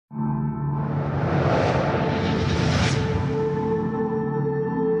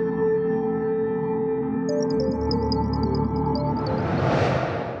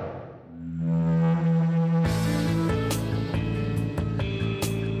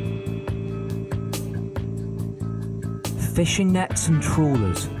Fishing nets and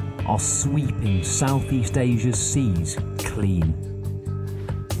trawlers are sweeping Southeast Asia's seas clean.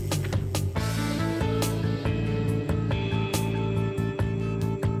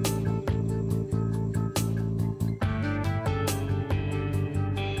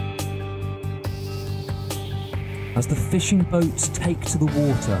 As the fishing boats take to the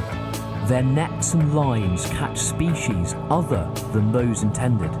water, their nets and lines catch species other than those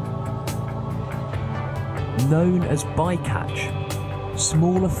intended. Known as bycatch,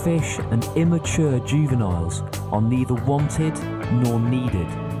 smaller fish and immature juveniles are neither wanted nor needed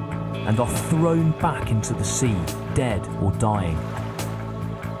and are thrown back into the sea, dead or dying.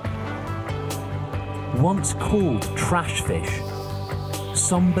 Once called trash fish,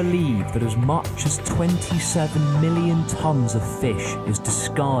 some believe that as much as 27 million tons of fish is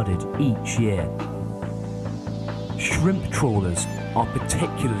discarded each year. Shrimp trawlers are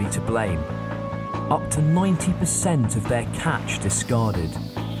particularly to blame. Up to 90% of their catch discarded.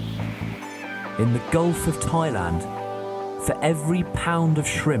 In the Gulf of Thailand, for every pound of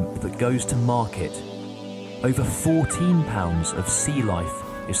shrimp that goes to market, over 14 pounds of sea life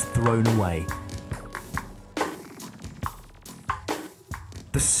is thrown away.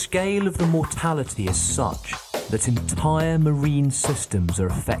 The scale of the mortality is such that entire marine systems are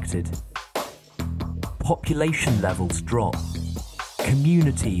affected. Population levels drop,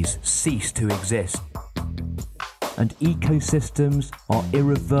 communities cease to exist, and ecosystems are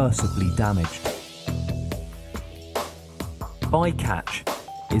irreversibly damaged. Bycatch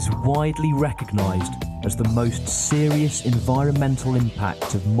is widely recognised as the most serious environmental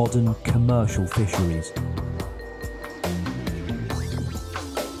impact of modern commercial fisheries.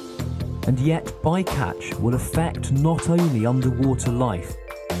 And yet bycatch will affect not only underwater life,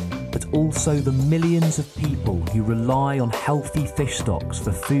 but also the millions of people who rely on healthy fish stocks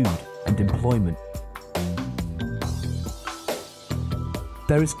for food and employment.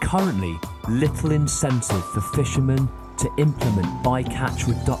 There is currently little incentive for fishermen to implement bycatch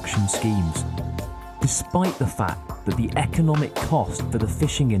reduction schemes, despite the fact that the economic cost for the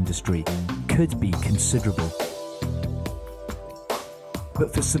fishing industry could be considerable.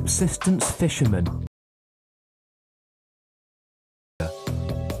 But for subsistence fishermen,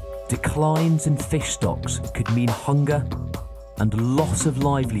 declines in fish stocks could mean hunger and loss of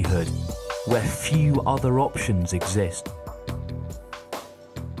livelihood where few other options exist.